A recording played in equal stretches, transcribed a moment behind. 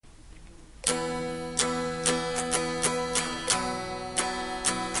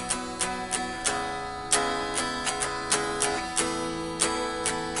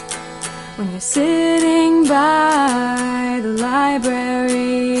When you're sitting by the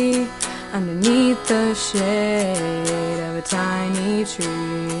library, underneath the shade of a tiny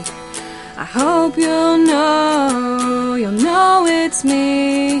tree, I hope you'll know it's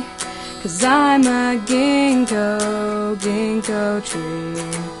me, 'cause I'm a ginkgo tree.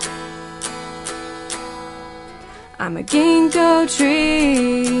 I'm a ginkgo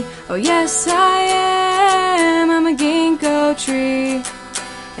tree, oh yes I am. I'm a ginkgo tree,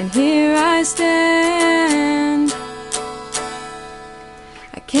 and here I stand.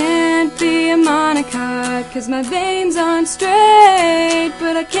 I can't be a monocot, 'cause my veins aren't straight,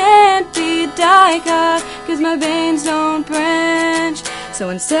 but I can't be a dicot, 'cause my veins don't branch. So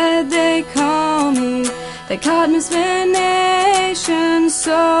instead they call me dichotomous venation,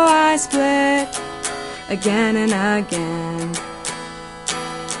 so I split again and again.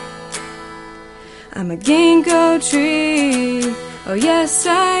 I'm a ginkgo tree, oh yes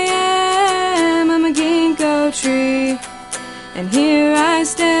I am. I'm a ginkgo tree, and here I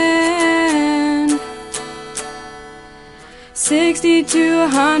stand. 60 to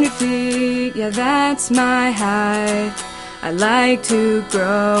 100 feet, yeah, that's my height. I like to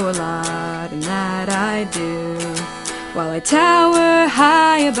grow a lot, and that I do. While I tower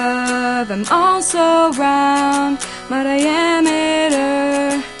high above, I'm also round. My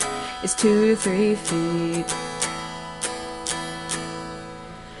diameter is 2 to 3 feet.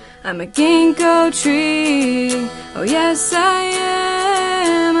 I'm a ginkgo tree, oh yes I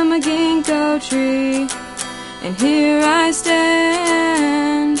am. I'm a ginkgo tree, and here I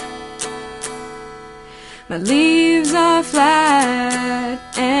stand. My leaves are flat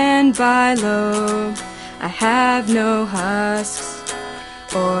and bilobed. I have no husks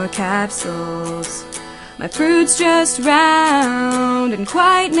or capsules. My fruit's just round and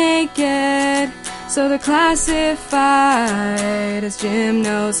quite naked, so they're classified as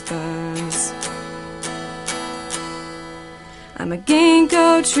gymnosperms. I'm a ginkgo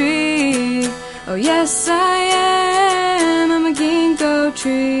tree, oh yes I am. I'm a ginkgo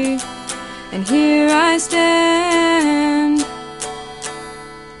tree, and here I stand.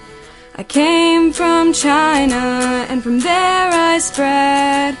 I came from China, and from there I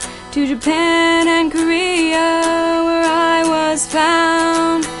spread to Japan and Korea, where I was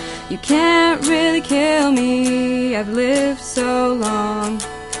found. You can't really kill me, I've lived so long,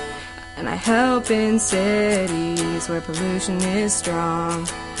 and I help in cities where pollution is strong.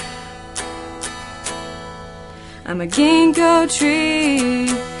 I'm a ginkgo tree,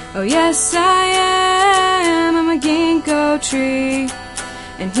 oh yes I am. I'm a ginkgo tree,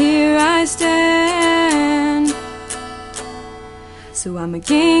 and here I stand. So I'm a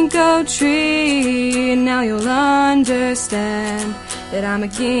ginkgo tree, and now you'll understand that I'm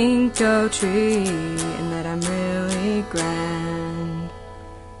a ginkgo tree, and that I'm really grand.